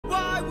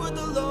with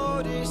the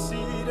lotus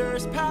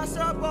eaters, pass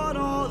up on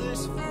all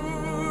this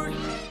food.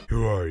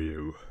 Who are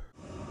you?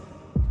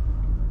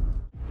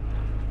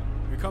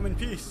 We come in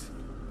peace.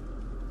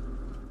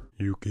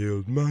 You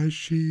killed my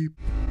sheep.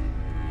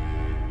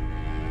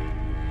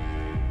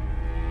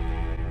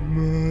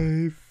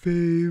 My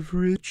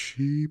favorite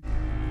sheep.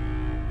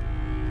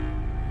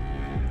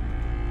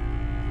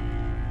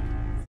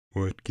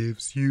 What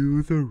gives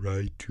you the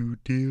right to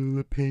deal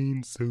a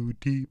pain so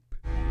deep?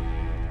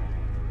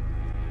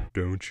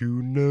 Don't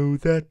you know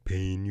that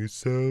pain you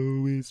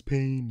sow is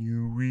pain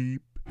you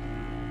reap?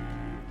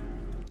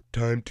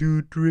 Time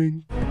to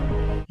drink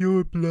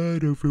your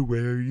blood over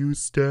where you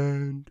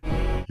stand.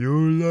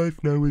 Your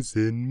life now is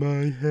in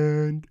my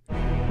hand.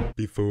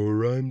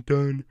 Before I'm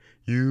done,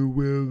 you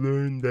will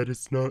learn that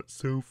it's not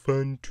so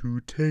fun to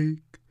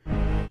take.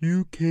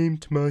 You came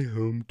to my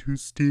home to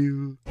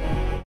steal,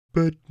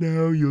 but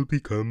now you'll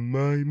become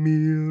my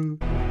meal.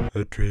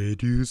 A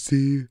trade you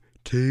see,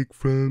 take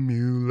from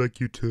you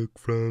like you took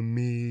from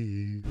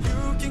me.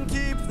 You can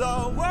keep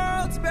the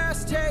world's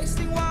best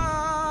tasting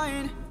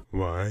wine.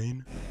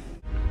 Wine?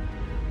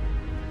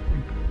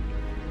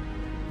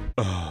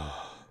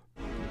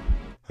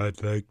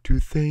 I'd like to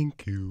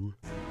thank you.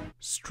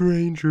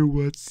 Stranger,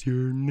 what's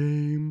your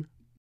name?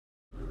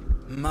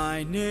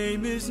 My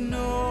name is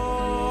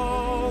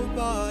Nobody.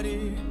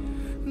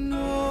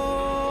 Nobody.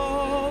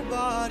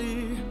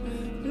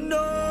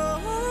 Nobody.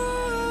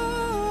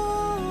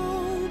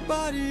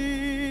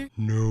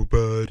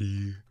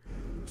 Nobody.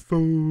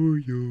 For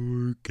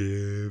your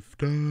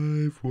gift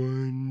I've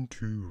one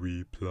to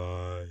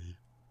reply.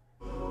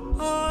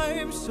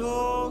 I'm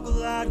so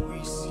glad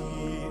we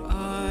see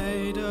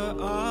eye to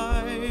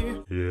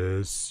eye.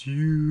 Yes,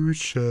 you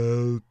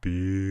shall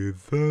be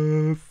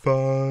the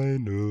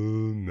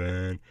final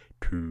man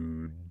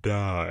to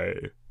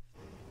die.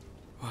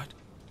 What?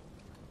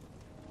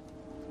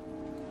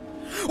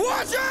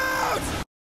 Watch out!